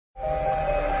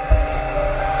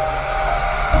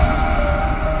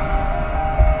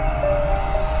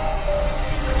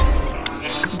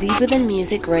Deeper Than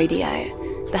Music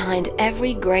Radio. Behind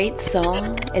every great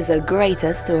song is a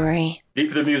greater story.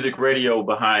 Deeper Than Music Radio,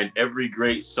 behind every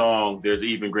great song, there's an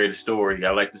even greater story.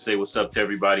 I like to say what's up to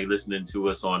everybody listening to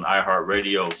us on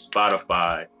iHeartRadio,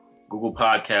 Spotify, Google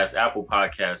Podcasts, Apple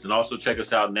Podcasts, and also check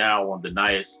us out now on the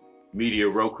Nias Media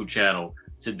Roku channel.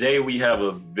 Today we have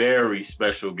a very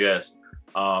special guest.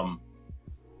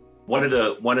 One of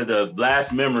the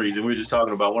last memories, and we were just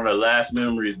talking about one of the last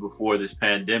memories before this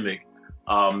pandemic.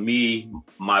 Me,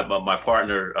 my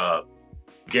partner,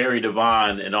 Gary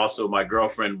Devon, and also my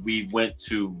girlfriend, we went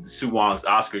to the Suwong's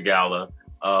Oscar Gala.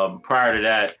 Prior to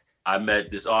that, I met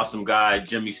this awesome guy,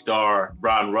 Jimmy Starr,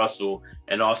 Ron Russell,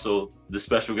 and also the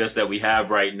special guest that we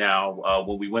have right now.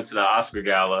 When we went to the Oscar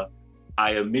Gala,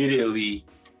 I immediately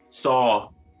saw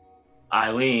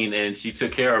Eileen, and she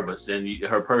took care of us, and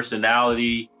her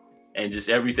personality and just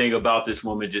everything about this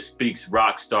woman just speaks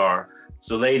rock star.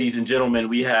 So ladies and gentlemen,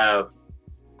 we have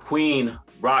Queen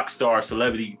rock star,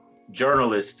 celebrity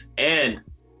journalist, and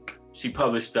she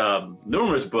published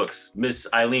numerous books, Miss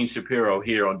Eileen Shapiro,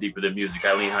 here on Deeper Than Music.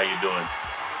 Eileen, how you doing?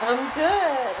 I'm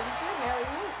good. How are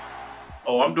you?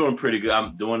 Oh, I'm doing pretty good.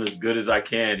 I'm doing as good as I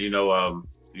can. You know,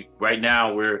 right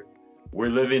now we're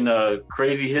living a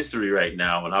crazy history right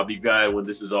now, and I'll be glad when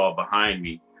this is all behind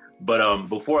me. But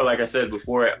before, like I said,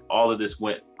 before all of this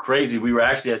went crazy, we were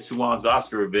actually at Suwong's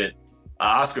Oscar event,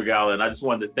 Oscar Gala, and I just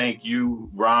wanted to thank you,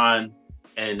 Ron,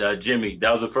 and Jimmy.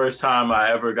 That was the first time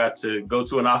I ever got to go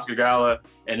to an Oscar Gala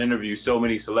and interview so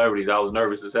many celebrities. I was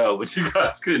nervous as hell, but you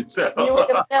guys couldn't tell. You would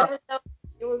have never known.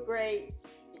 You were great.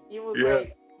 You were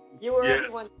great. You were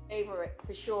everyone's favorite,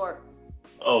 for sure.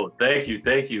 Oh, thank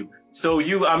you. So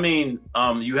you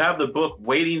have the book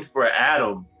Waiting for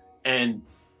Adam, and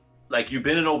like you've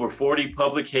been in over 40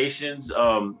 publications,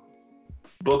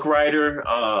 book writer.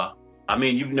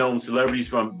 You've known celebrities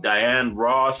from Diane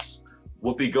Ross,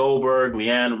 Whoopi Goldberg,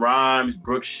 Leanne Rimes,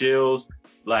 Brooke Shields.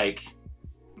 Like,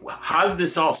 how did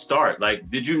this all start? Like,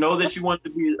 did you know that you wanted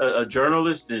to be a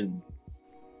journalist and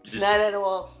just... Not at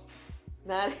all.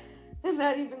 Not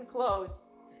even close.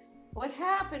 What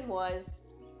happened was,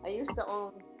 I used to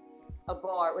own a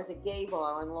bar. It was a gay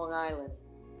bar on Long Island.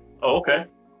 Oh,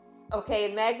 okay.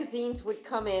 And magazines would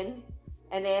come in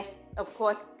and ask, of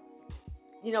course,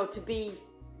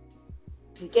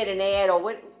 to get an ad or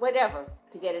whatever,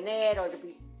 to get an ad or to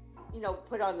be,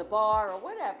 put on the bar or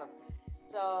whatever.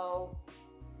 So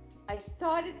I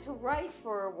started to write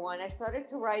for one. I started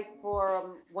to write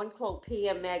for one called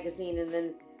PM Magazine, and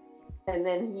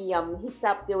then he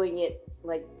stopped doing it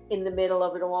like in the middle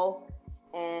of it all.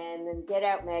 And then Get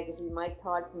Out Magazine, Mike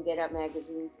Todd from Get Out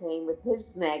Magazine came with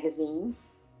his magazine.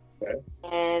 Okay.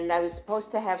 And I was supposed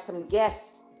to have some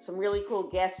guests, some really cool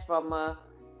guests from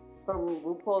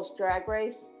RuPaul's Drag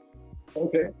Race.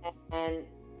 Okay. And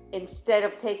instead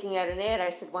of taking out an ad, I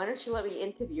said, why don't you let me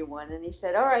interview one? And he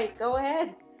said, all right, go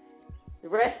ahead. The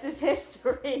rest is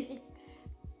history.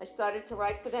 I started to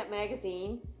write for that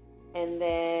magazine. And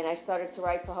then I started to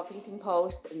write for Huffington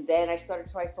Post. And then I started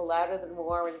to write for Louder Than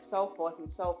More, and so forth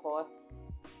and so forth.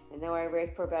 And now I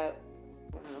write for about,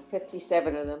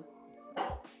 57 of them.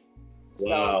 Wow.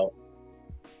 So,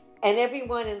 and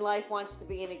everyone in life wants to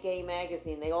be in a gay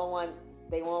magazine. They all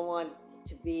want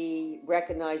to be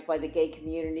recognized by the gay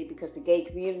community, because the gay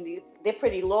community, they're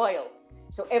pretty loyal.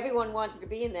 So everyone wanted to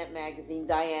be in that magazine.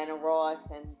 Diana Ross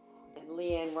and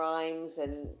Leanne Rimes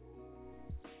and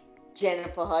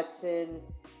Jennifer Hudson,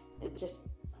 and just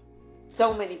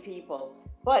so many people.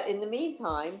 But in the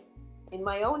meantime, in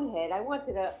my own head, I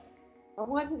wanted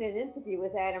an interview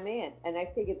with Adam Ant, and I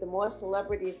figured the more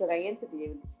celebrities that I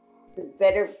interviewed, the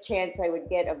better chance I would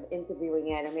get of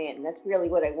interviewing Adam Ant, and that's really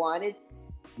what I wanted.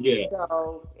 Yeah.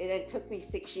 So it took me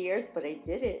 6 years, but I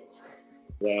did it.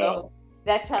 Wow. So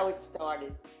that's how it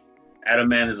started.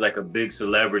 Adam Ant is like a big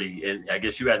celebrity, and I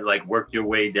guess you had to like work your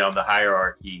way down the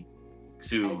hierarchy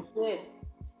too. I did.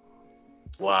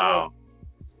 Wow.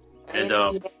 I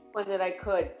interviewed anyone that I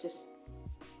could, just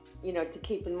to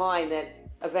keep in mind that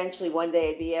eventually one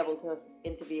day I'd be able to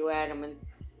interview Adam,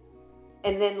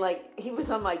 and then like he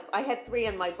was on I had 3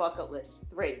 on my bucket list.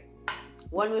 3.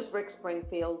 One was Rick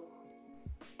Springfield,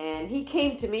 and he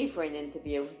came to me for an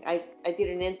interview. I did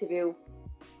an interview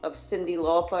of Cyndi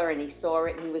Lauper, and he saw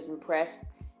it and he was impressed.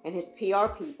 And his PR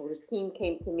people, his team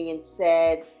came to me and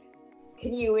said,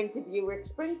 can you interview Rick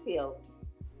Springfield?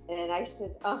 And I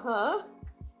said, uh-huh.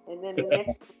 And then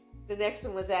the next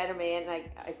one was Adam Ant.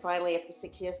 I finally, after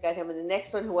 6 years, got him. And the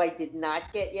next one, who I did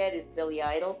not get yet, is Billy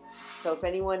Idol. So if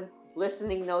anyone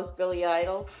listening knows Billy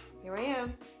Idol, here I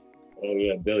am. Oh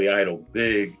yeah, Billy Idol,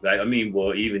 big. Adam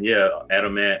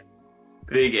Ant,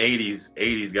 big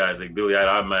 '80s guys like Billy.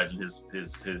 I imagine his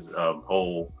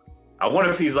whole. I wonder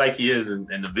if he's like he is in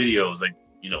the videos, like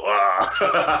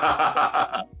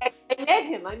I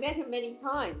met him many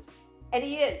times, and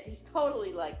he is. He's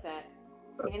totally like that,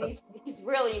 and he's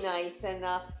really nice. And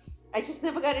I just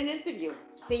never got an interview.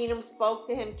 Seen him, spoke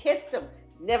to him, kissed him.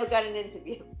 Never got an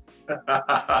interview.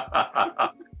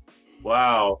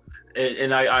 Wow.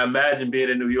 And I imagine being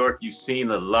in New York, you've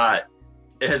seen a lot.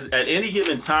 At any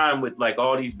given time with like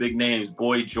all these big names,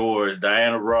 Boy George,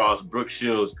 Diana Ross, Brooke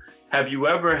Shields, have you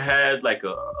ever had like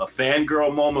a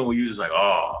fangirl moment where you just like,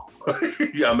 oh,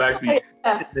 yeah, I'm actually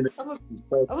I'm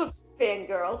a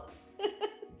fangirl.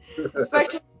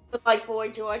 Especially with like Boy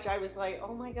George, I was like,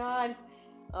 oh my God.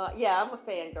 Yeah, I'm a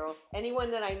fangirl.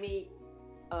 Anyone that I meet,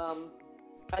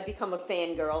 I become a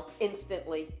fangirl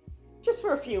instantly, just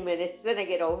for a few minutes. Then I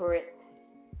get over it.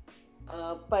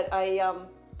 But I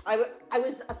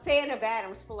was a fan of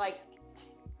Adam's for like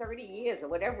 30 years or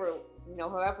whatever,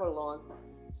 however long.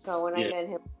 So when I met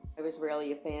him, I was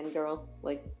really a fangirl.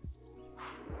 Like,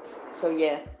 so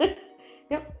yeah.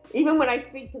 Yep. Even when I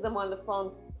speak to them on the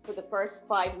phone for the first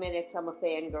 5 minutes, I'm a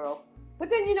fangirl. But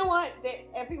then you know what?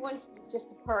 Everyone's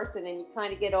just a person, and you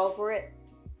kind of get over it.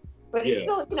 But it's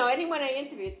still, anyone I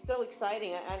interview, it's still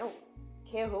exciting. I don't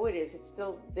care who it is. It's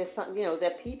still, there's some,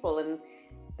 they're people, and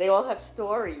they all have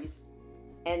stories,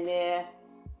 and they're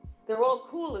all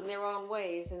cool in their own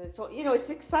ways. And it's all, it's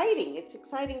exciting. It's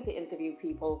exciting to interview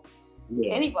people,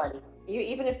 anybody,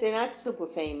 even if they're not super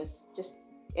famous, just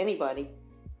anybody.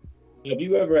 Have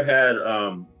you ever had,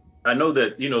 I know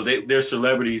that, there's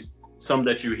celebrities, some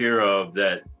that you hear of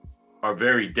that are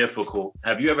very difficult.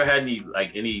 Have you ever had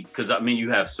any, because I mean, you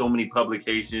have so many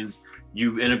publications,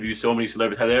 you've interviewed so many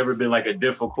celebrities. Has there ever been like a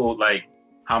difficult, like,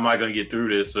 how am I going to get through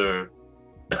this? Or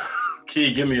can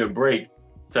you give me a break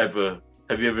type of,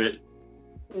 have you ever?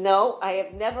 No, I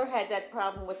have never had that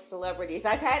problem with celebrities.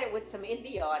 I've had it with some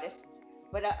indie artists,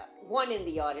 but one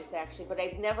indie artist actually, but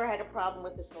I've never had a problem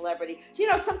with the celebrity. So,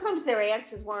 sometimes their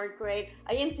answers weren't great.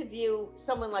 I interview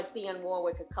someone like Dionne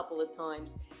Warwick a couple of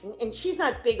times, and she's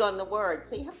not big on the word,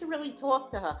 so you have to really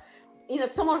talk to her.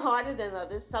 Some are harder than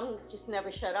others. Some just never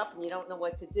shut up, and you don't know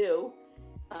what to do.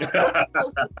 2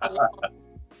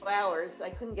 hours, I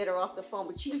couldn't get her off the phone,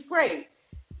 but she was great.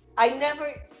 I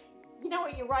never,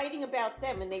 you're writing about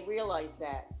them, and they realize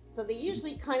that. So they're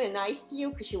usually kind of nice to you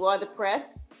because you are the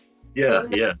press. Yeah.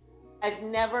 I've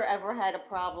never ever had a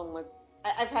problem with.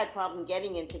 I've had problem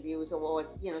getting interviews or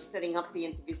setting up the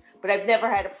interviews, but I've never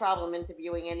had a problem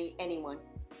interviewing anyone.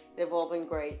 They've all been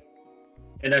great.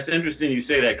 And that's interesting you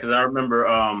say that, because I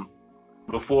remember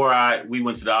before we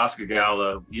went to the Oscar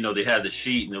gala, they had the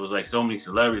sheet and it was like so many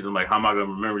celebrities. I'm like, how am I gonna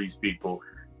remember these people?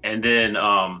 And then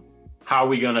how are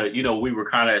we gonna? We were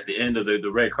kind of at the end of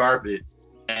the red carpet,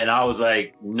 and I was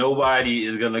like, nobody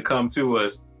is gonna come to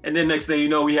us. And then next thing you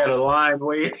know, we had a line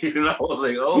waiting, and I was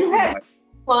like, oh, you had a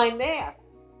line there.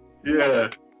 Yeah.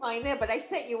 Line there, but I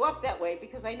set you up that way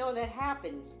because I know that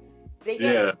happens. They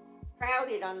get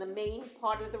crowded on the main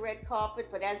part of the red carpet,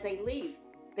 but as they leave,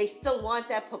 they still want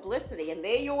that publicity, and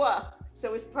there you are.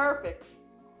 So it's perfect.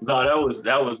 No, that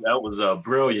was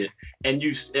brilliant. And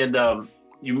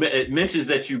it mentions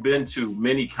that you've been to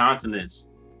many continents.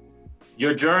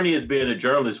 Your journey as being a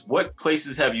journalist, what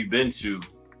places have you been to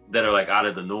that are like out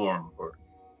of the norm?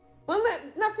 Well,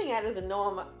 nothing out of the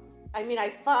norm. I mean,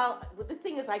 the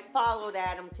thing is, I followed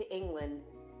Adam to England,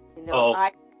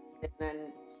 Ireland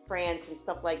and France and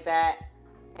stuff like that,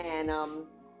 and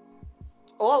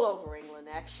all over England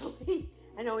actually.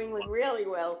 I know England really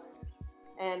well,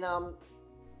 and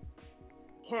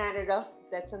Canada.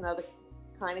 That's another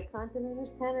kind of continent.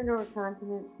 Is Canada a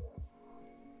continent?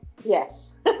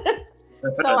 Yes.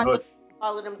 So I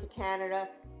followed him to Canada.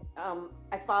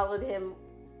 I followed him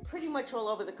pretty much all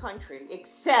over the country,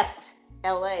 except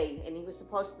LA, and he was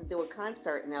supposed to do a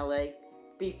concert in LA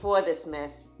before this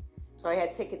mess. So I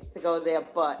had tickets to go there,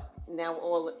 but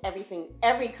now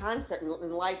every concert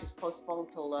in life is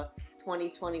postponed till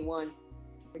 2021,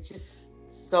 which is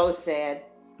so sad.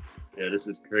 Yeah, this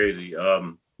is crazy.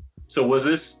 So was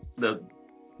this the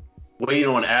waiting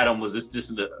on Adam? Was this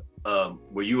just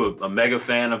were you a mega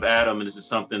fan of Adam, and this is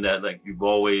something that like you've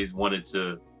always wanted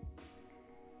to?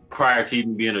 Prior to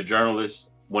even being a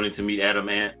journalist, wanting to meet Adam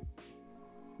Ant?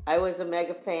 I was a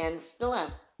mega fan, still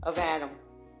am, of Adam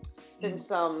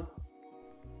since oh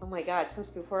my God, since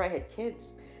before I had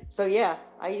kids. So yeah,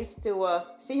 I used to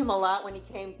see him a lot when he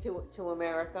came to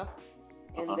America,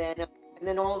 and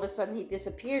then all of a sudden he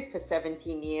disappeared for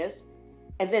 17 years,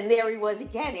 and then there he was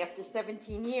again after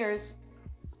 17 years,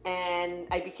 and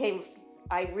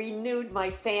I renewed my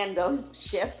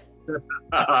fandomship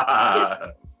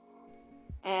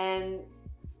And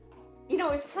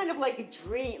it's kind of like a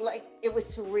dream. Like, it was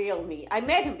surreal. I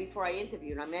met him before I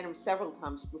interviewed him. I met him several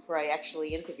times before I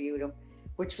actually interviewed him,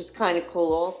 which was kind of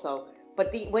cool also.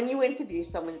 But when you interview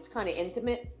someone, it's kind of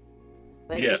intimate.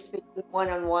 Like, you're speaking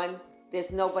one-on-one.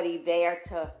 There's nobody there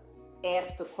to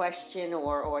ask a question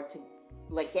or to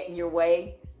like get in your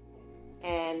way.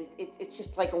 And it's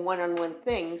just like a one-on-one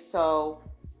thing. So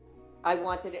I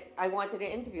wanted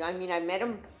to interview. I mean, I met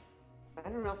him, I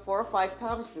don't know, 4 or 5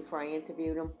 times before I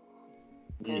interviewed him.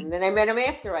 And then I met him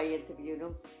after I interviewed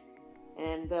him.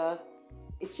 And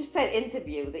it's just that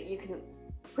interview that you can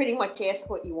pretty much ask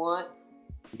what you want.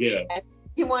 Yeah. And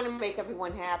you want to make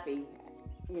everyone happy,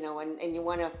 and you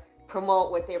want to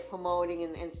promote what they're promoting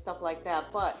and stuff like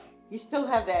that. But you still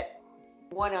have that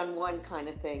one-on-one kind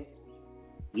of thing.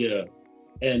 Yeah.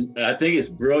 And I think it's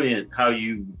brilliant how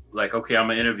you like, okay, I'm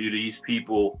going to interview these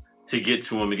people to get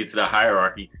to them and get to the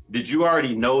hierarchy. Did you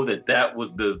already know that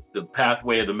was the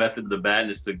pathway or the method of the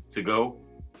madness to go?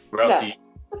 No.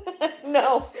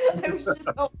 No, I was just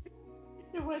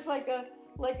it was like a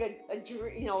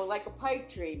dream, like a pipe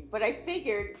dream. But I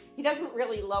figured he doesn't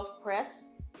really love press,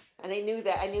 and I knew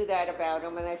that about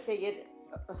him. And I figured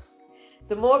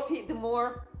the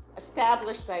more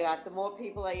established I got, the more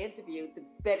people I interviewed, the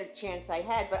better chance I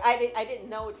had. But I didn't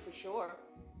know it for sure.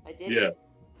 I didn't. Yeah.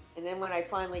 And then when I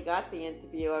finally got the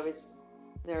interview, I was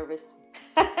nervous.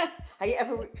 Are you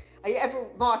ever,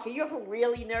 Mark, are you ever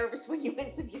really nervous when you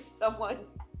interview someone?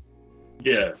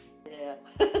 Yeah. Yeah.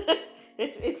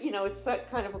 It's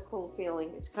kind of a cool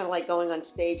feeling. It's kind of like going on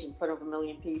stage in front of 1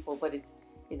 million people, but it's,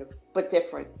 but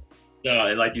different. Yeah,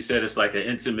 and like you said, it's like an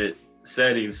intimate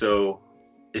setting, so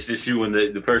it's just you and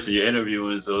the person you're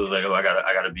interviewing. So it's like, oh, I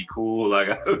gotta be cool. I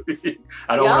don't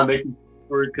want to make it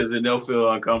awkward because then they'll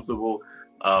feel uncomfortable.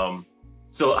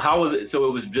 So how was it? So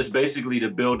it was just basically the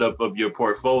buildup of your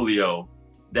portfolio.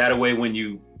 That way, when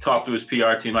you talk to his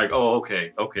PR team, like, oh,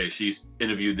 okay, she's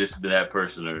interviewed this to that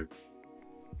person, or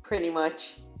pretty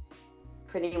much.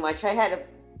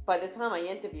 By the time I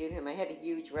interviewed him, I had a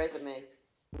huge resume.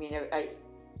 I mean,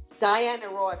 Diana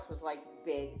Ross was like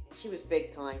big. She was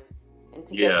big time, and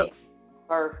to get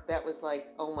her, that was like,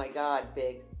 oh my God,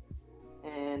 big.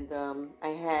 And I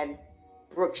had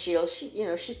Brooke Shields.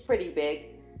 She's pretty big.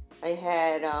 I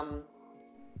had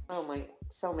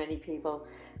so many people.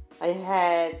 I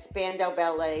had Spandau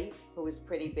Ballet, who was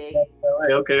pretty big.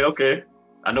 Okay.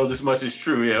 I know this much is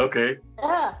true. Yeah, okay.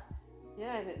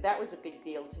 Yeah, and that was a big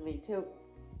deal to me too.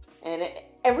 And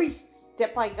every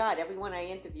step I got, everyone I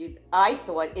interviewed, I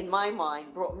thought in my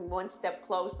mind brought me one step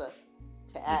closer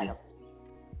to Adam,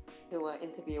 to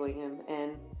interviewing him,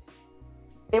 and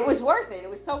it was worth it. It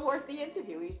was so worth the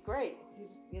interview. He's great.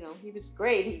 He was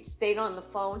great. He stayed on the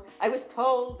phone. I was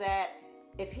told that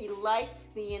if he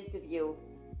liked the interview,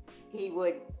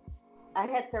 I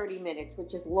had 30 minutes,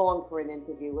 which is long for an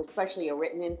interview, especially a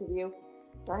written interview.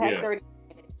 So I had 30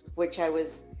 minutes, which I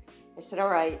said, all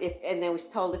right. And I was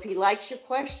told if he likes your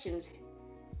questions,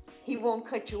 he won't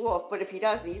cut you off. But if he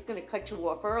doesn't, he's going to cut you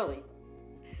off early.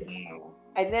 Wow.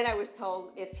 And then I was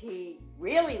told if he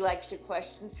really likes your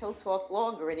questions, he'll talk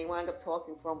longer. And he wound up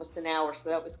talking for almost an hour. So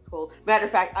that was cool. Matter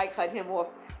of fact, I cut him off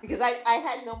because I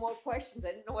had no more questions. I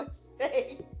didn't know what to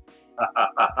say.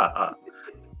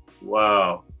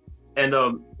 Wow. And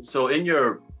so in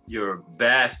your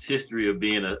vast history of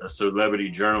being a celebrity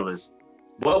journalist,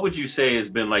 what would you say has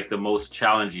been like the most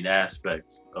challenging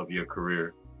aspect of your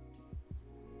career?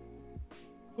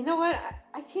 You know what?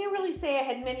 I can't really say I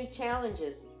had many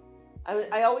challenges.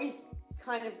 I always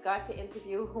kind of got to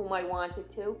interview whom I wanted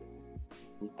to.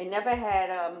 I never had,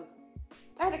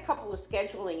 I had a couple of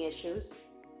scheduling issues,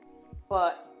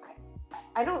 but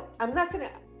I'm not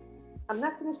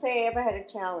gonna say I ever had a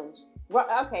challenge.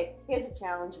 Okay, here's a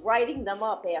challenge: writing them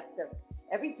up after.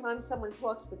 Every time someone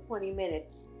talks for 20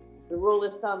 minutes, the rule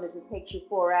of thumb is it takes you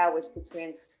 4 hours to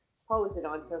transpose it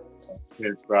onto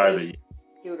transcribe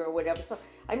computer or whatever. So,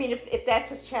 I mean, if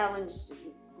that's a challenge,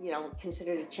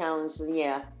 considered a challenge, then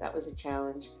yeah, that was a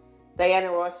challenge.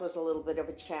 Diana Ross was a little bit of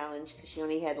a challenge because she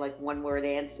only had like 1-word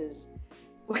answers.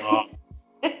 Oh.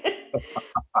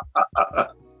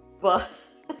 But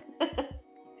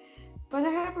I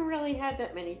haven't really had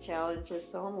that many challenges,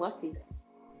 so I'm lucky.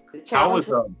 How was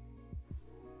Cyndi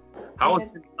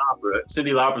Lauper?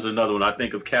 Cyndi Lauper's another one. I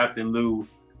think of Captain Lou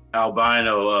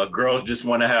Albino. Girls just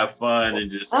want to have fun and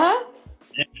just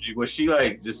energy. Was she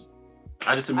like just?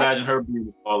 I just imagine her being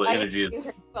with all the energy. I interviewed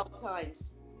her 12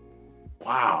 times.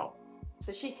 Wow.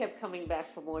 So she kept coming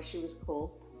back for more. She was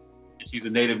cool. She's a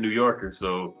native New Yorker,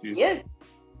 so she is.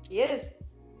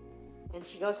 and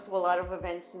she goes to a lot of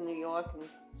events in New York, and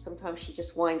sometimes she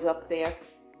just winds up there.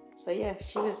 So yeah,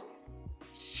 she's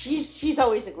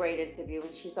always a great interview,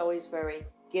 and she's always very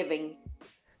giving.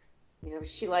 You know,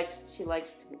 she likes to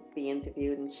be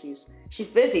interviewed, and she's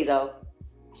busy though.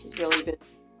 She's really busy.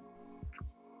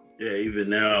 Yeah, even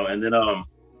now. And then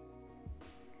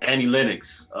Annie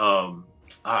Lennox,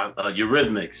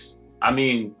 Eurythmics. I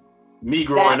mean, me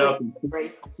growing up,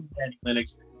 Annie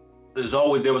Lennox,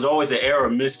 there was always an air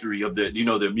of mystery of the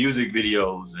music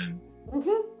videos, and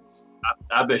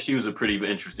I bet she was a pretty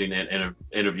interesting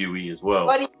interviewee as well.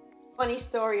 Funny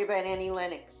story about Annie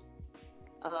Lennox.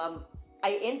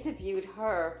 I interviewed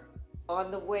her on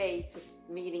the way to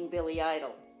meeting Billy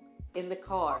Idol in the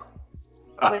car.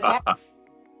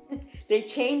 They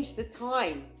changed the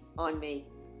time on me.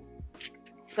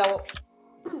 So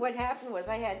what happened was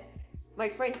I had my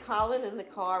friend Colin in the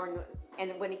car,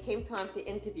 and when it came time to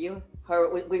interview her,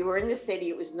 we were in the city.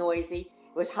 It was noisy.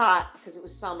 It was hot because it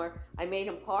was summer. I made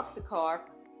him park the car.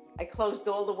 I closed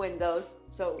all the windows.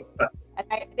 So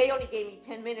they only gave me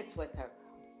 10 minutes with her,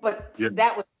 but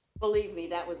that was, believe me,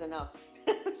 that was enough.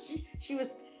 she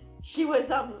was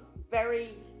very.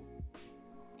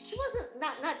 She wasn't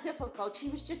not difficult.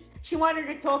 She wanted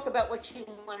to talk about what she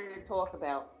wanted to talk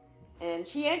about. And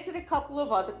she answered a couple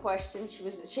of other questions.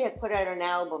 She had put out an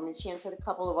album, and she answered a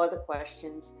couple of other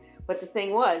questions. But the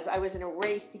thing was, I was in a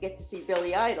race to get to see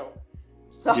Billy Idol.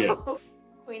 So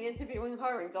between interviewing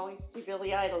her and going to see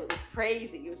Billy Idol, it was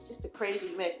crazy. It was just a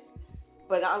crazy mix.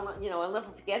 But I'll never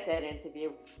forget that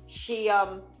interview. She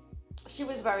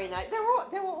was very nice.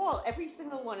 They were all, every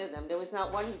single one of them. There was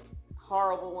not one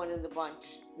horrible one in the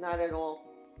bunch. Not at all.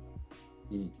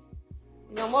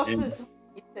 Most of the time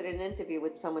you did an interview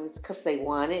with someone, it's because they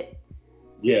want it.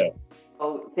 Yeah.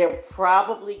 So they're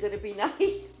probably going to be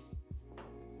nice.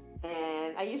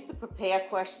 And I used to prepare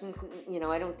questions.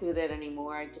 I don't do that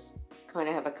anymore. I just kind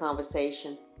of have a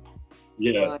conversation.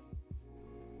 Yeah. But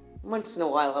once in a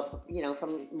while, if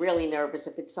I'm really nervous,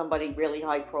 if it's somebody really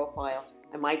high profile,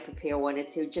 I might prepare one or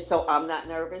two just so I'm not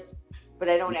nervous. But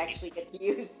I don't actually get to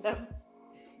use them.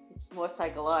 It's more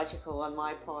psychological on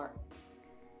my part.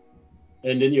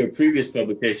 And then your previous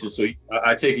publication, so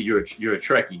I take it you're a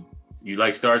Trekkie. You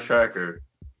like Star Trek, or?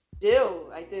 I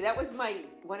do. That was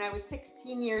when I was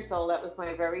 16 years old, that was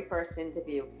my very first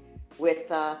interview with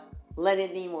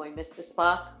Leonard Nimoy, Mr.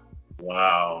 Spock.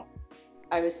 Wow.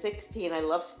 I was 16. I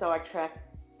loved Star Trek.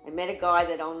 I met a guy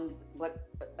that owned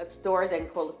a store then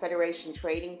called the Federation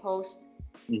Trading Post.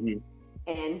 Mm-hmm.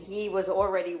 And he was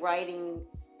already writing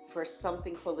for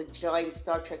something called the Giant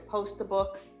Star Trek poster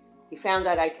book. He found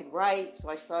out I could write, so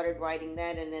I started writing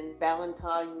that. And then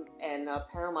Valentine and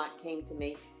Paramount came to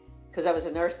me because I was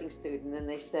a nursing student, and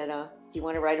they said, do you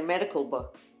want to write a medical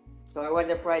book? So I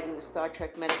wound up writing the Star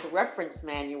Trek Medical Reference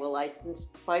Manual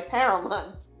licensed by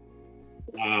Paramount.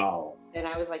 Wow. And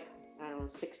I was like, I don't know,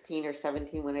 16 or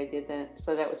 17 when I did that.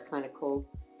 So that was kind of cool.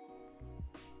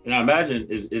 And I imagine,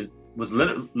 was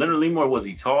Leonard Nimoy, was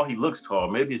he tall? He looks tall.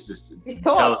 Maybe it's just... He's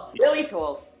tall, really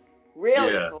tall.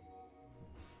 Really yeah. tall.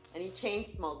 And he chain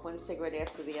smoked one cigarette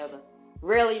after the other.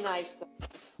 Really nice.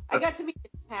 I got to meet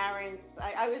his parents.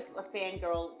 I was a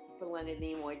fangirl for Leonard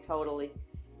Nimoy, totally.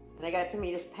 And I got to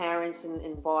meet his parents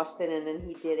in Boston, and then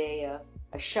he did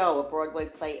a show, a Broadway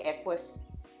play, Equus.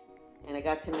 And I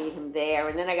got to meet him there.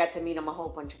 And then I got to meet him a whole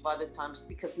bunch of other times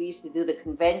because we used to do the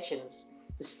conventions.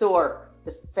 The store,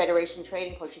 the Federation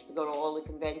Trading Post, used to go to all the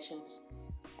conventions.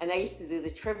 And I used to do the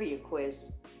trivia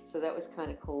quiz. So that was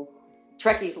kind of cool.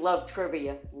 Trekkies love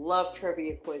trivia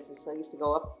quizzes. So I used to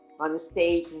go up on the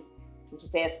stage and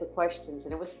just ask the questions,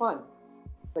 and it was fun.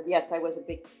 But yes, I was a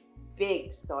big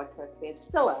Star Trek fan.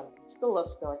 Still am. Still love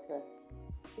Star Trek.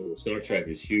 Star Trek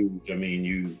is huge. I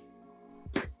mean,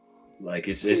 it's like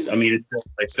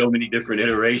so many different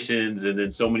iterations, and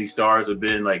then so many stars have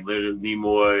been like Leonard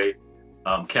Nimoy,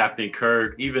 Captain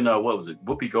Kirk, even what was it?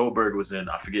 Whoopi Goldberg was in.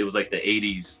 I forget. It was like the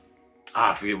 80s.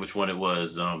 I forget which one it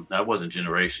was. That wasn't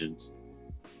Generations,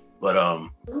 but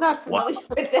I'm not familiar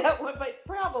with that one, but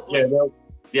probably.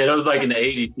 Yeah, that was like in the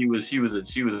 80s. She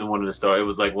was in one of the stars. It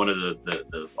was like one of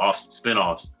the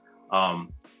spinoffs.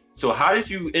 So how did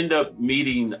you end up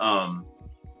meeting Ron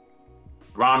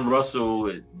Russell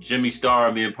and Jimmy Starr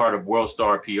being part of World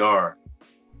Star PR?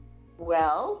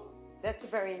 Well, that's a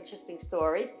very interesting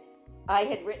story. I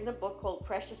had written a book called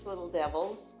Precious Little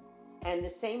Devils, and the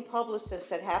same publicist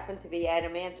that happened to be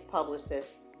Adam Ant's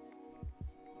publicist.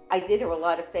 I did her a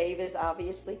lot of favors,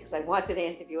 obviously, because I wanted to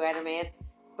interview Adam Ant,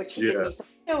 but she did me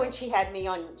something new, and she had me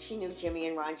on. She knew Jimmy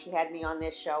and Ron. She had me on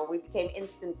this show. We became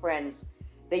instant friends.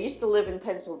 They used to live in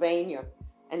Pennsylvania,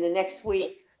 and the next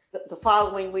week the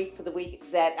following week, for the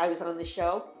week that I was on the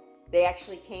show, they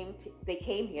actually came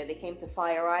here. They came to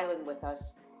Fire Island with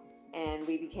us, and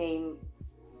we became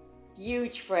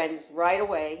huge friends right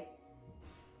away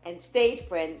and stayed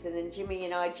friends. And then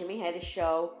Jimmy had a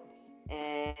show,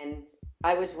 and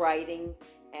I was writing,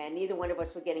 and neither one of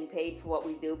us were getting paid for what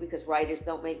we do, because writers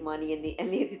don't make money,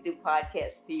 and neither do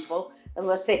podcast people,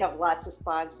 unless they have lots of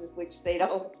sponsors, which they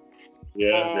don't.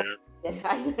 Yeah. And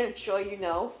I'm sure you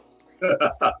know.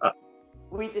 So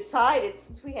we decided,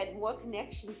 since we had more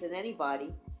connections than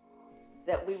anybody,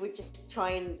 that we would just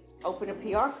try and open a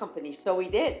PR company. So we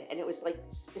did, and it was like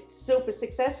super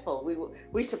successful.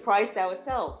 We surprised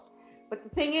ourselves. But the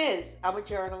thing is, I'm a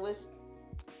journalist,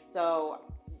 so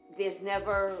there's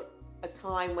never a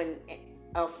time when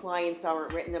our clients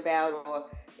aren't written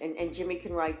about, and Jimmy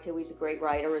can write too. He's a great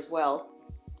writer as well.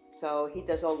 So he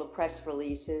does all the press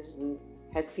releases and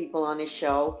has people on his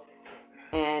show.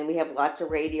 And we have lots of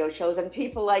radio shows and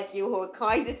people like you who are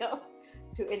kind enough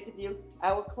to interview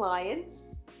our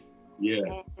clients.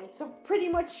 Yeah. And so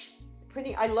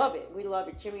I love it. We love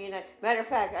it. Jimmy and I, matter of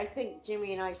fact, I think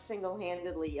Jimmy and I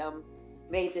single-handedly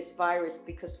made this virus,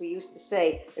 because we used to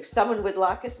say, if someone would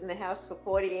lock us in the house for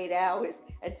 48 hours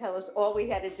and tell us all we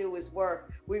had to do was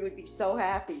work, we would be so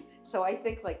happy. So I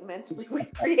think, like, mentally we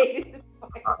created this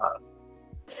virus.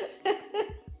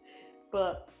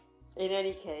 But in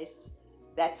any case,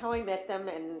 that's how I met them.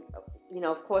 And,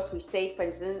 of course, we stayed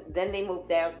friends. Then they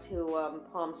moved out to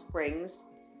Palm Springs.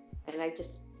 And I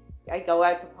did go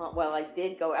out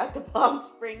to Palm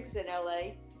Springs in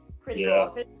LA pretty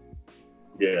often.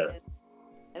 Yeah.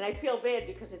 And I feel bad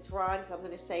because it's Ron's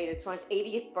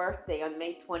 80th birthday on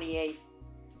May 28th.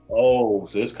 Oh,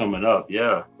 so it's coming up.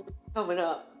 Yeah. Coming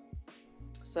up.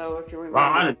 So if you remember,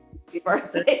 Ron, happy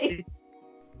birthday.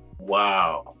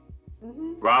 Wow.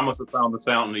 Mm-hmm. Ron must have found the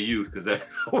fountain of youth, because that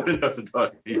would have never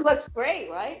thought. He looks great,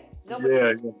 right?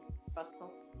 Yeah.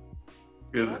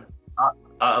 Because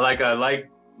I like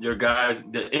your guys,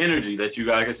 the energy that you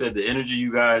guys, like I said, the energy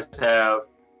you guys have,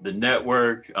 the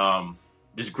network,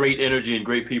 just great energy and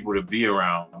great people to be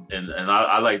around. And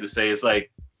I like to say, it's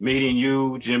like meeting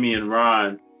you, Jimmy and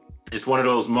Ron. It's one of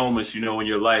those moments, in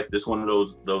your life. It's one of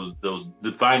those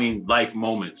defining life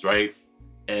moments, right?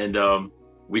 And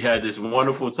we had this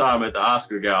wonderful time at the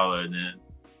Oscar Gala, and then,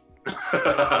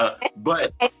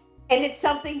 but and it's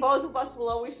something both of us will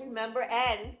always remember,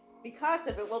 and because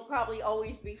of it, we'll probably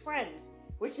always be friends,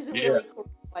 which is really cool.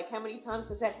 Like, how many times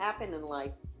does that happen in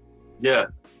life? Yeah.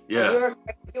 You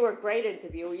were a great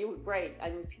interviewer. You were great.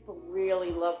 I mean, people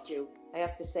really loved you. I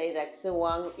have to say that.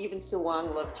 Even Sue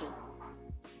Wong loved you.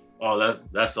 Oh,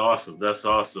 that's awesome. That's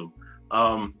awesome.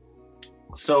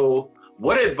 So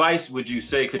what advice would you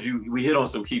say? Because we hit on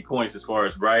some key points as far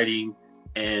as writing,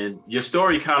 and your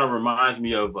story kind of reminds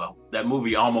me of that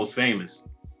movie Almost Famous.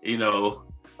 A lot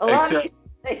of people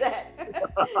say that.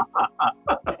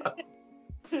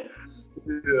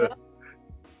 Yeah.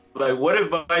 Like, what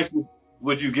advice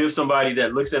would you give somebody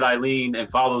that looks at Eileen and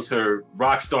follows her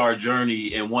rock star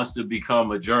journey and wants to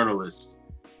become a journalist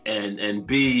and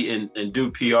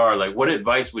do PR? Like, what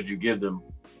advice would you give them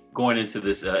going into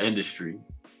this industry?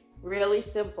 Really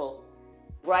simple.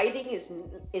 Writing is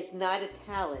not a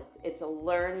talent. It's a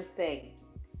learned thing.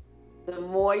 The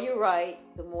more you write,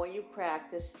 the more you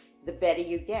practice, the better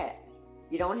you get.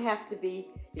 You don't have to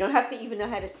even know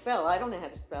how to spell. I don't know how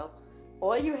to spell.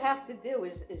 All you have to do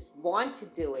is want to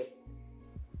do it.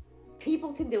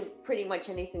 People can do pretty much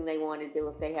anything they want to do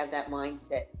if they have that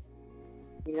mindset.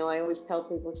 I always tell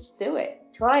people, just do it.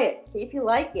 Try it. See if you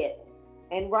like it.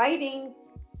 And writing,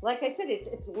 like I said,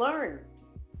 it's learned.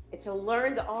 It's a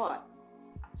learned art.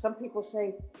 Some people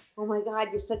say, oh my God,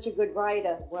 you're such a good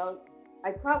writer. Well,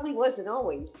 I probably wasn't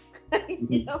always.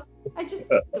 The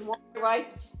more you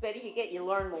write, the better you get. You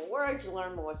learn more words, you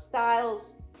learn more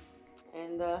styles.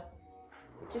 And it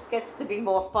just gets to be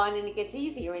more fun, and it gets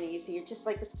easier and easier. Just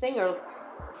like a singer,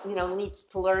 needs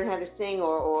to learn how to sing,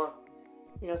 or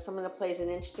someone that plays an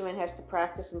instrument has to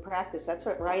practice and practice. That's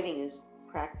what writing is.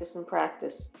 Practice and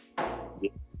practice. Yeah.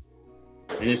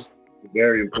 And it's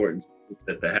very important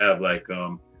to have, like,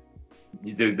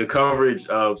 the coverage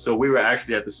of, so we were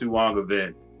actually at the Sue Wong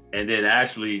event, and then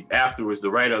actually afterwards, the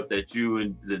write-up that you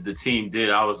and the team did,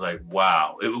 I was like,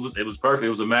 wow, it was perfect. It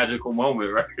was a magical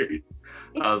moment, right?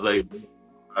 I was like,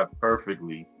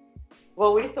 perfectly.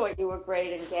 Well, we thought you were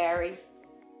great, and Gary,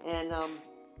 and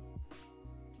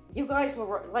you guys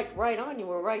were like right on. You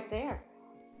were right there,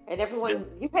 and everyone.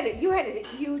 Yeah. You had a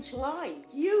huge line,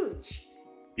 huge.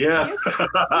 Yeah. You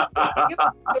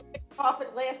pop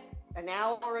it last an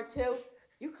hour or two.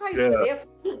 You guys were there for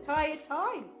the entire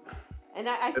time. And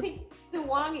I think Sue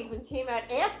Wong even came out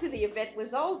after the event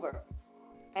was over,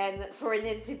 and for an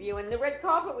interview, and the red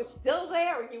carpet was still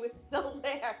there, and he was still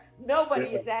there. Nobody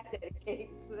is that dedicated,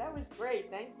 so that was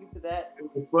great. Thank you for that.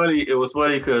 It was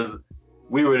funny because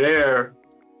we were there,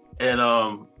 and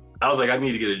I was like, I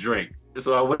need to get a drink.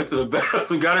 So I went to the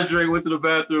bathroom, got a drink, went to the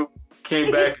bathroom,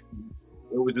 came back.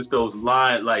 It was just those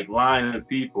line of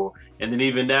people, and then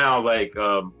even now, like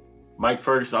Mike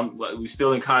Ferguson, we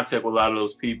still in contact with a lot of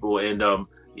those people, and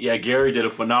yeah, Gary did a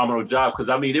phenomenal job because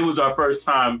I mean, it was our first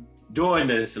time doing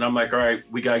this, and I'm like, all right,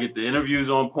 we gotta get the interviews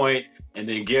on point, and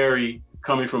then Gary,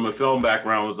 coming from a film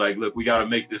background, was like, look, we gotta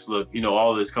make this look,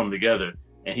 all this come together,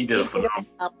 and he did a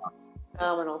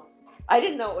phenomenal. I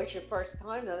didn't know it was your first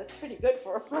time, though. That's pretty good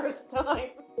for a first time.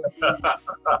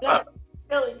 That's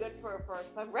really good for a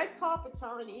first time. Red carpets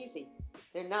aren't easy.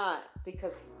 They're not,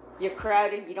 because you're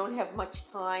crowded, you don't have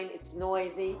much time, it's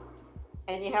noisy,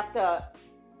 and you have to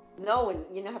know, and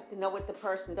you have to know what the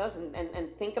person does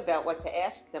and think about what to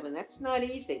ask them, and that's not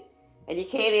easy. And you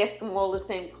can't ask them all the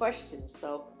same questions,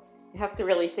 so you have to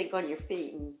really think on your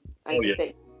feet. And I think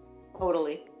that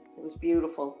totally, it was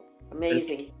beautiful,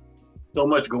 amazing. So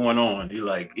much going on. You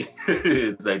like,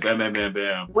 it's like bam, bam, bam,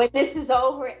 bam. When this is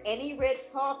over, any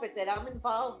red carpet that I'm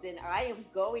involved in, I am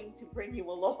going to bring you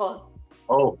along.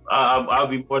 Oh, I'll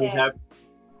be more than happy.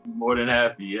 More than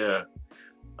happy, yeah.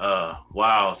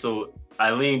 Wow. So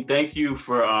Eileen, thank you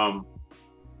for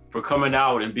coming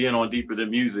out and being on Deeper Than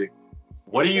Music.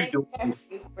 What are you doing? It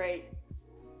was great.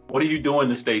 What are you doing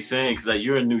to stay sane? Because like,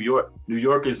 you're in New York. New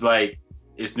York is like,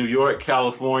 it's New York,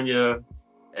 California.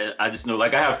 And I just know,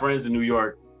 like, I have friends in New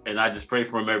York, and I just pray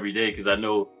for them every day because I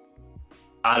know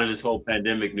out of this whole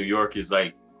pandemic, New York is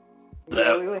like.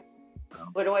 Yeah,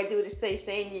 what do I do to stay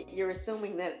sane? You're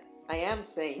assuming that I am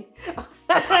sane.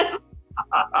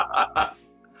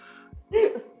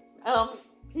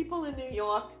 People in New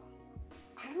York,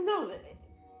 I don't know.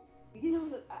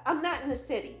 I'm not in the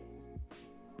city.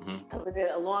 Mm-hmm. I'm in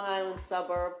a Long Island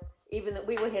suburb. Even that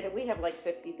we have like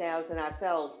 50,000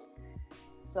 ourselves.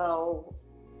 So.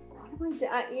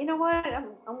 You know what?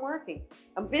 I'm working.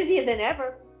 I'm busier than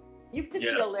ever. You have to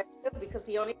feel that too, because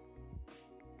the only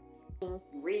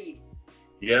read.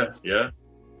 Yeah.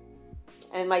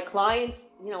 And my clients,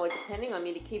 are depending on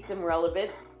me to keep them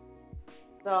relevant.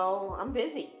 So I'm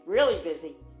busy, really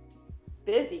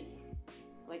busy,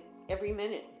 like every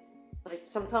minute, like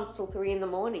sometimes till 3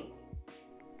 a.m.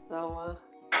 So,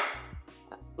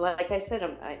 like I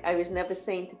said, I was never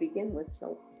sane to begin with,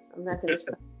 so I'm not gonna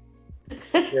stop.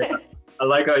 Yeah. I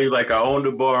like how I owned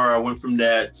a bar. I went from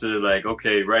that to like,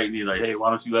 okay, writing, like, hey, why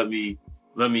don't you let me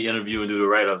interview and do the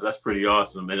write-ups? That's pretty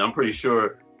awesome. And I'm pretty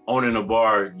sure owning a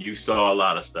bar, you saw a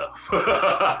lot of stuff.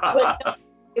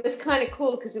 It was kind of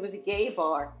cool because it was a gay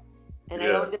bar, and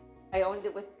I owned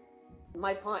it with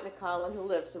my partner Calum, who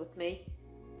lives with me,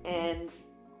 and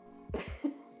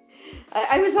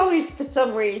I was always, for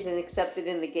some reason, accepted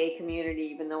in the gay community,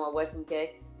 even though I wasn't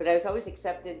gay. But I was always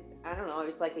accepted. I don't know. I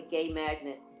was like a gay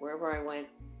magnet wherever I went,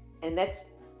 and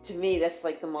to me, that's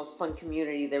like the most fun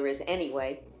community there is,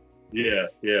 anyway. Yeah.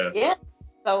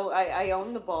 So I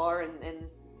owned the bar, and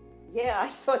I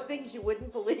saw things you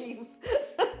wouldn't believe.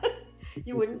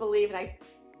 You wouldn't believe, and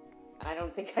I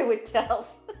don't think I would tell.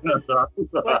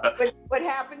 What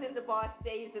happened in the bar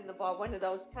stays in the bar. One of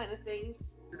those kind of things.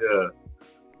 Yeah.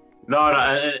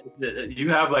 No, you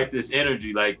have like this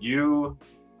energy, like you,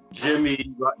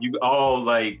 Jimmy, you all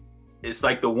like, it's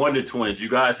like the Wonder Twins. You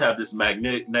guys have this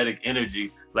magnetic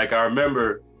energy. Like I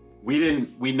remember,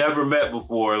 we never met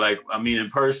before, like, I mean, in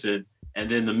person. And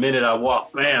then the minute I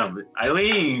walked, bam,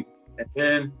 Eileen. And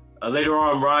then later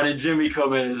on, Ron and Jimmy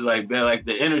come in. It's like, man, like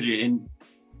the energy, and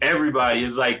everybody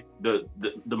is like the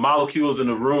molecules in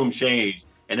the room change,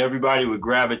 and everybody would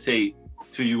gravitate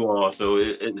to you all. So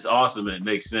it's awesome, and it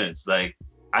makes sense. Like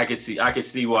I could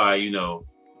see why,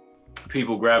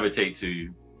 people gravitate to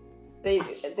you. They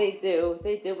do.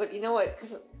 But you know what?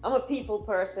 Because I'm a people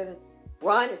person.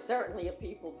 Ron is certainly a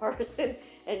people person,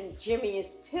 and Jimmy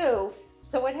is too.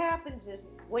 So what happens is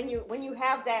when you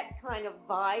have that kind of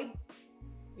vibe,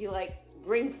 you like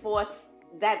bring forth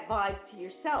that vibe to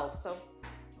yourself. So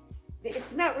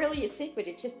it's not really a secret.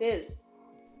 It just is.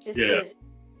 Is.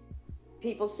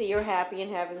 People see you're happy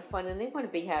and having fun, and they want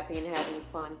to be happy and having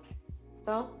fun.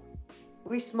 So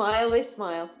we smile, they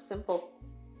smile. Simple.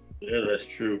 Yeah, that's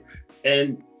true.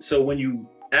 And so when you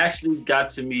actually got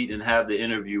to meet and have the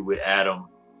interview with Adam,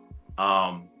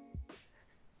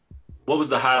 what was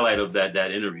the highlight of that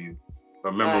interview?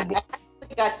 Remember?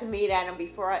 I got to meet Adam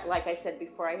before I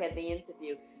had the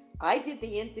interview. I did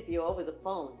the interview over the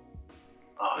phone.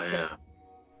 Oh yeah.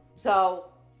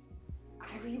 So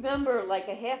I remember like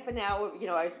a half an hour,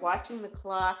 I was watching the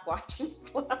clock.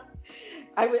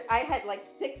 I had like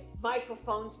 6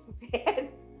 microphones prepared,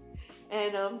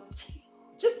 and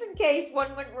just in case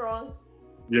one went wrong.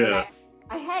 Yeah. And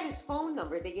I had his phone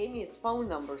number. They gave me his phone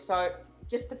number. So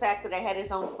just the fact that I had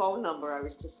his own phone number, I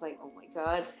was just like, oh my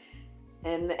God.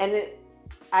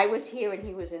 I was here and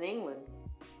he was in England.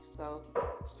 So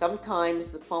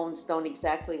sometimes the phones don't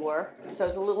exactly work. So I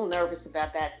was a little nervous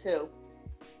about that too.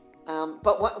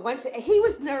 But once he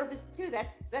was nervous too.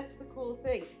 That's the cool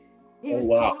thing. He was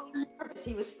totally nervous.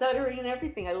 He was stuttering and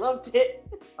everything. I loved it.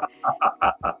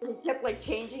 He kept like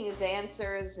changing his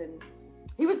answers, and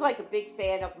he was like a big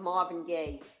fan of Marvin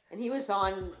Gaye. And he was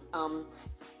on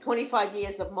 25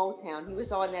 Years of Motown. He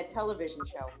was on that television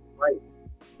show. Right.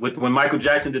 When Michael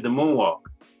Jackson did the moonwalk.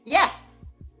 Yes.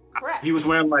 Correct. He was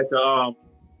wearing like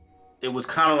it was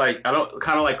kind of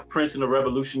like Prince and the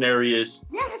Revolutionary-ish.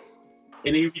 Yes.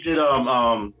 And he did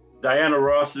Diana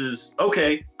Ross's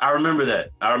Okay, I remember that.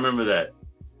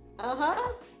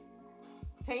 Uh-huh.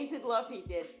 Tainted Love he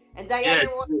did. And Diana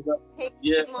Ross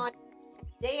came on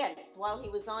and danced while he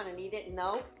was on, and he didn't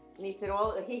know. And he said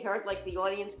he heard like the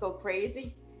audience go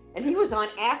crazy. And he was on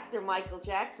after Michael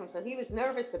Jackson, so he was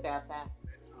nervous about that.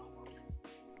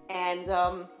 And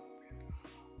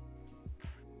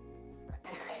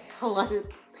hold on.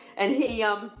 And he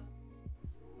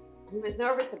was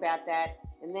nervous about that.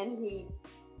 And then he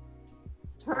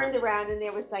turned around and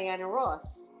there was Diana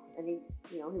Ross. And he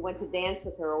went to dance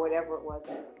with her or whatever it was.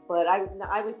 But I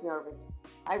was nervous.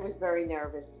 I was very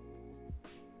nervous.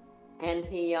 And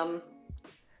he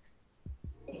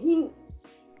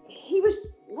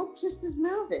was like just as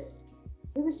nervous.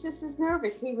 He was just as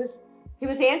nervous. He was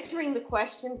answering the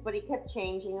questions, but he kept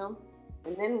changing them.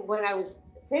 And then when I was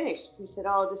finished, he said,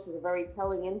 "Oh, this is a very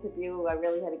telling interview. I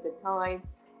really had a good time."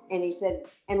 And he said,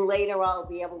 "And later I'll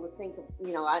be able to think of,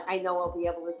 I know I'll be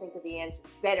able to think of the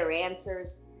better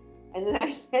answers." And then I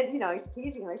said, I was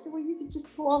teasing him. I said, "Well, you could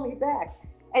just call me back."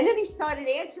 And then he started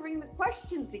answering the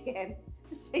questions again.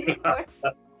 The same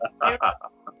question.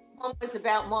 One was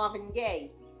about Marvin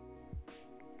Gaye.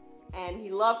 And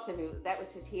he loved him. That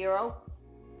was his hero.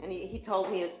 And he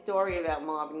told me a story about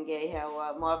Marvin Gaye,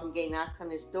 how Marvin Gaye knocked on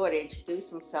his door to introduce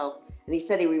himself. And he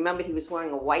said he remembered he was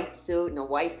wearing a white suit and a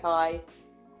white tie.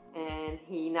 And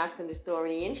he knocked on his door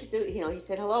and he introduced, he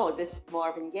said, "Hello, this is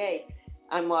Marvin Gaye.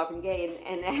 I'm Marvin Gaye."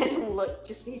 And Adam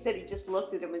he said he just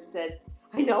looked at him and said,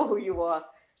 "I know who you are."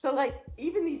 So like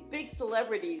even these big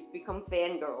celebrities become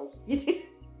fangirls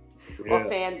or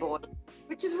fanboys,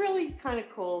 which is really kind of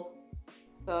cool.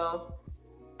 So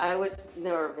I was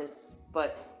nervous,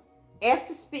 but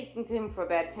after speaking to him for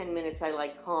about 10 minutes, I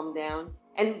calmed down.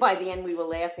 And by the end, we were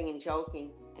laughing and joking.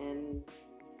 And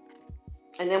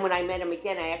then when I met him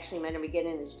again, I actually met him again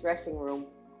in his dressing room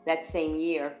that same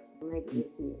year. Maybe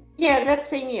this year. Yeah, that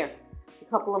same year. A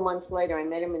couple of months later, I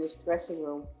met him in his dressing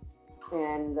room.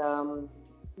 And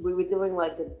we were doing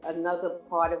another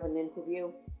part of an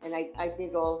interview. And I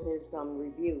did all his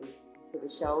reviews for the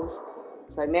shows.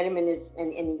 So I met him and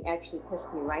he actually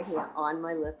kissed me right here on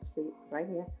my lips, right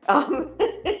here.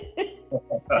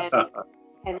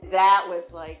 And that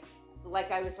was like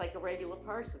I was like a regular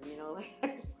person, I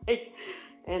was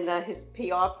and his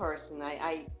PR person,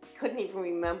 I couldn't even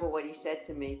remember what he said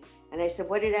to me. And I said,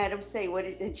 "What did Adam say?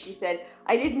 And she said,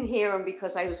 "I didn't hear him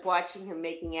because I was watching him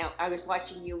making out. I was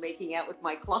watching you making out with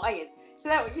my client." So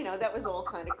that, that was all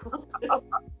kind of cool too.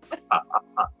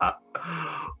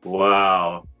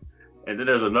 Wow. And then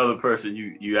there's another person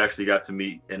you actually got to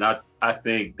meet. And I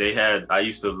think I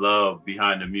used to love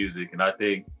Behind the Music. And I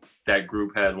think that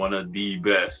group had one of the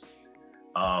best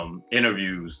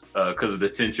interviews because of the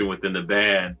tension within the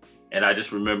band. And I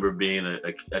just remember being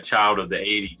a child of the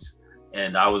 80s.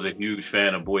 And I was a huge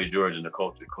fan of Boy George and the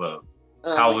Culture Club.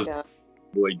 Oh, how was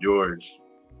Boy George?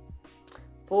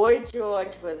 Boy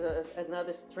George was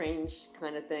another strange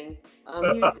kind of thing.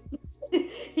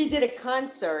 He did a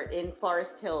concert in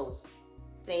Forest Hills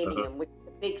Stadium, which is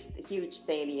a big, huge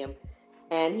stadium.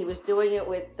 And he was doing it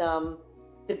with the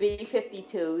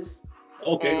B-52s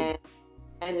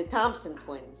and the Thompson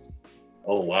twins.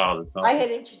 Oh, wow. I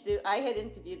had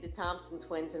interviewed the Thompson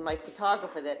twins, and my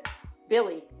photographer,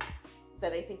 Billy,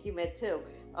 that I think you met too,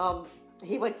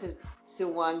 he went to Sue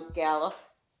Wong's gala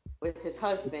with his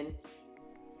husband.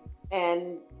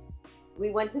 And we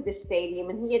went to the stadium,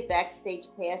 and he had backstage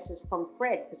passes from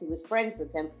Fred because he was friends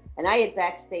with him, and I had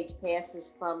backstage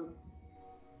passes from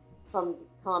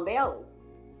Tom Bailey.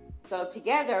 So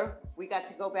together, we got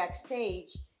to go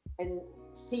backstage and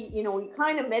see. We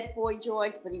kind of met Boy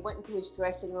George, but he went into his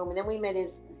dressing room, and then we met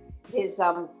his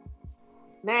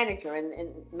manager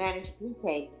and manager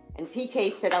PK, And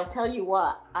PK said, I'll tell you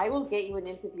what, I will get you an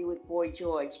interview with Boy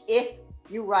George if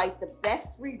you write the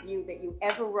best review that you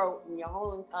ever wrote in your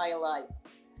whole entire life.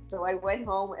 So I went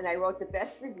home and I wrote the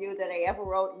best review that I ever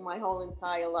wrote in my whole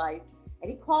entire life. And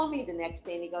he called me the next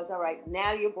day and he goes, all right,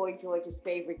 now you're Boy George's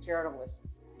favorite journalist.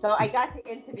 So I got to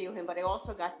interview him, but I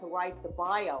also got to write the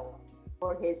bio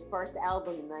for his first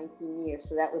album in 19 years.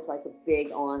 So that was like a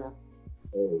big honor.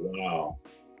 Oh, wow.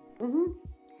 Mm-hmm.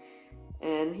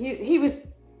 And he's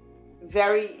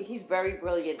very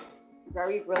brilliant,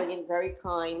 very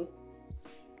kind,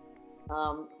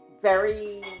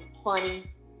 very funny,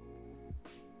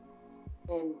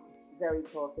 and very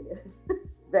talkative.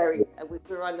 We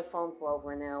were on the phone for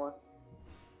over an hour.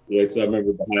 Yeah, because I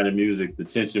remember behind the music, the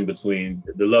tension between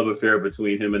the love affair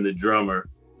between him and the drummer,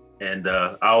 and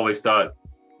I always thought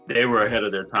they were ahead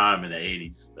of their time in the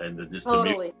 '80s, and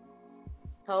totally,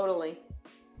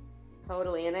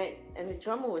 and the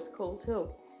drummer was cool too.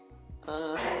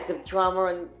 The drummer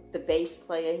and the bass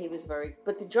player,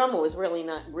 but the drummer was really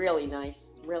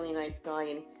nice guy,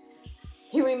 and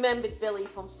he remembered Billy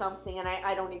from something, and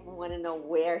I don't even want to know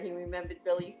where he remembered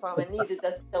Billy from, and neither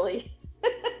does Billy.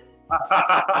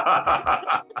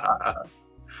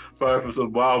 Probably from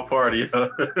some wild party, huh?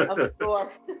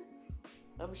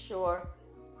 I'm sure.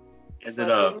 And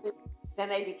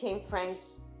then I became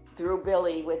friends through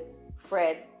Billy with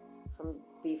Fred from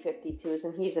B-52s,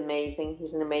 and he's amazing.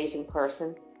 He's an amazing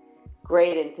person.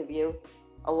 Great interview,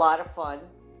 a lot of fun.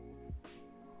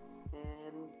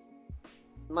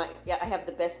 And I have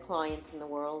the best clients in the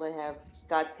world. I have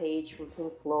Scott Page from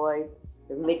Pink Floyd,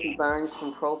 Mickey Burns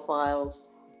from Profiles,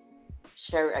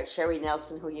 Sherry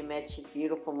Nelson, who you met, she's a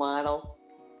beautiful model,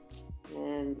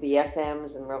 and the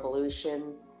FMs and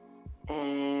Revolution,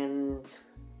 and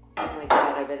oh my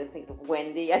God, I better think of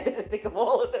Wendy. I better think of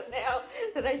all of them now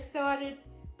that I started.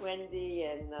 Wendy,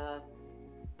 and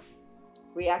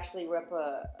we actually rep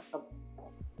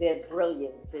they're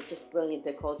brilliant. They're just brilliant.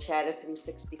 They're called Chatter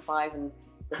 365, and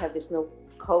they have this no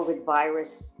COVID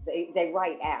virus. They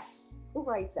write apps. Who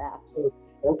writes apps?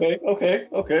 Okay.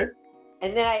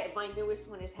 And then my newest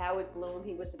one is Howard Bloom.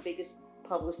 He was the biggest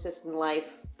publicist in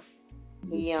life.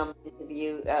 He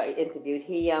interviewed.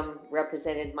 He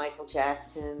represented Michael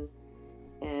Jackson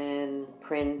and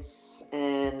Prince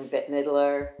and Bette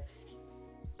Midler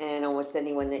and almost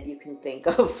anyone that you can think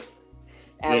of.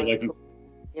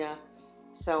 Yeah.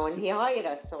 So, and he hired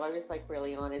us. So I was like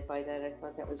really honored by that. I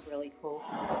thought that was really cool.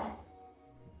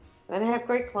 And I have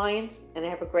great clients and I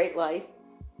have a great life,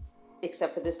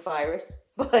 except for this virus.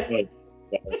 But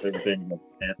everything.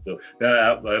 So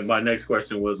my next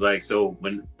question was like, so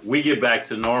when we get back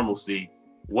to normalcy,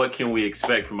 what can we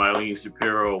expect from Eileen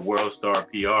Shapiro, World Star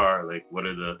PR? Like,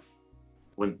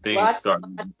 when things start?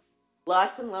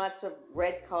 Lots and lots of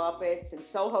red carpets, and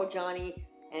Soho Johnny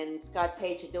and Scott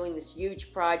Page are doing this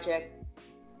huge project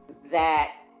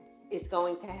that is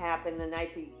going to happen the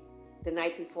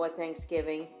night before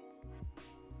Thanksgiving.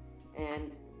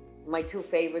 And my two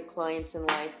favorite clients in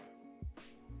life.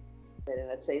 I did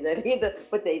not say that either,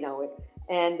 but they know it.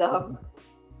 And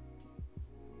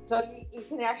so you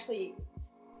can actually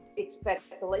expect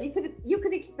you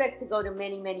could expect to go to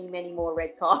many more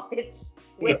red carpets.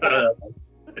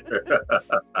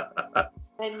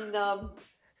 And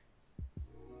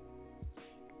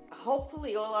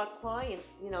hopefully all our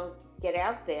clients, get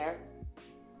out there,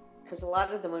 because a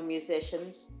lot of them are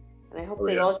musicians, and I hope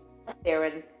they all get out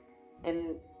there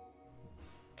and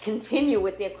continue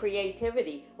with their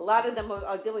creativity. A lot of them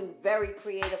are doing very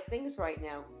creative things right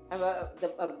now.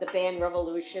 The band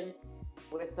Revolution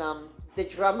with the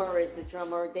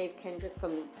drummer Dave Kendrick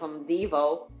from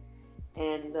Devo,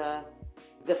 and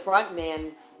the front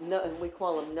man, we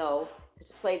call him No,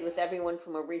 has played with everyone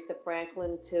from Aretha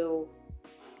Franklin to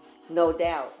No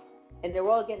Doubt, and they're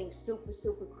all getting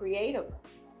super creative.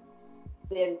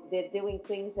 They're doing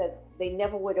things that they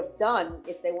never would have done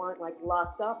if they weren't like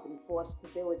locked up and forced to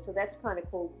do it. So that's kind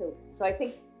of cool too. So I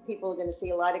think people are going to see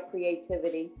a lot of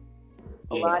creativity,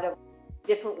 a lot of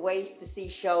different ways to see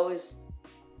shows.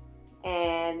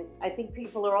 And I think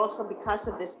people are also, because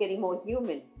of this, getting more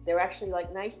human. They're actually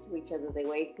like nice to each other. They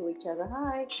wave to each other,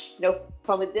 hi,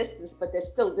 from a distance, but they're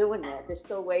still doing that. They're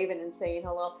still waving and saying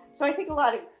hello. So I think a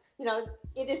lot of,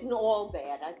 it isn't all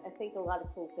bad. I think a lot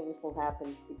of cool things will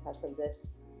happen because of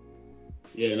this.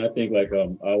 Yeah, and I think I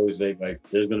always think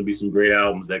there's going to be some great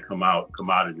albums that come out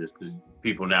of this, because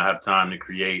people now have time to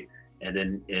create and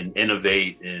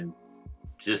innovate, and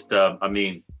just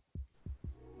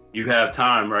you have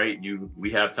time, right?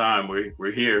 We have time.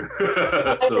 We're here.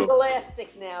 So, I'm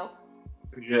elastic now.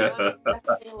 Yeah.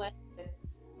 I'm elastic.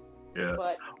 Yeah.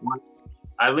 But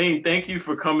Eileen, thank you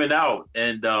for coming out.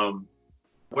 And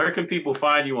where can people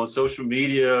find you on social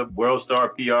media,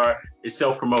 Worldstar PR? It's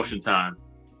self-promotion time.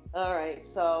 All right.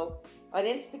 So on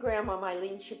Instagram, I'm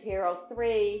Eileen Shapiro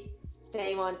 3.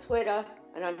 Same on Twitter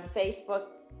and on Facebook.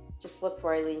 Just look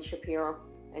for Eileen Shapiro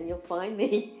and you'll find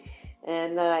me.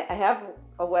 And I have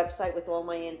a website with all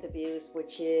my interviews,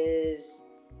 which is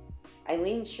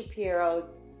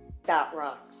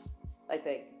eileenshapiro.rocks, I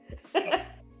think.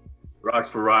 Rocks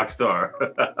for Rockstar.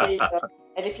 There you go.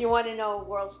 And if you want to know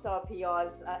World Star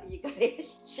PRs, you got to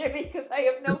ask Jimmy because I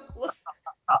have no clue.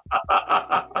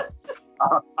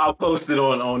 I'll post it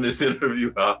on this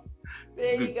interview.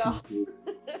 There you go.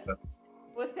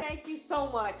 Well, thank you so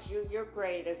much. You're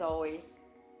great as always.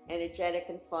 Energetic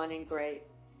and fun and great.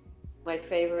 My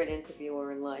favorite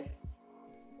interviewer in life.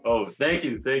 Oh, thank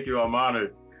you. Thank you. I'm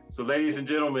honored. So ladies and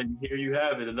gentlemen, here you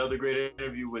have it. Another great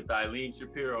interview with Eileen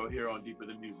Shapiro here on Deeper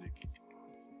Than Music.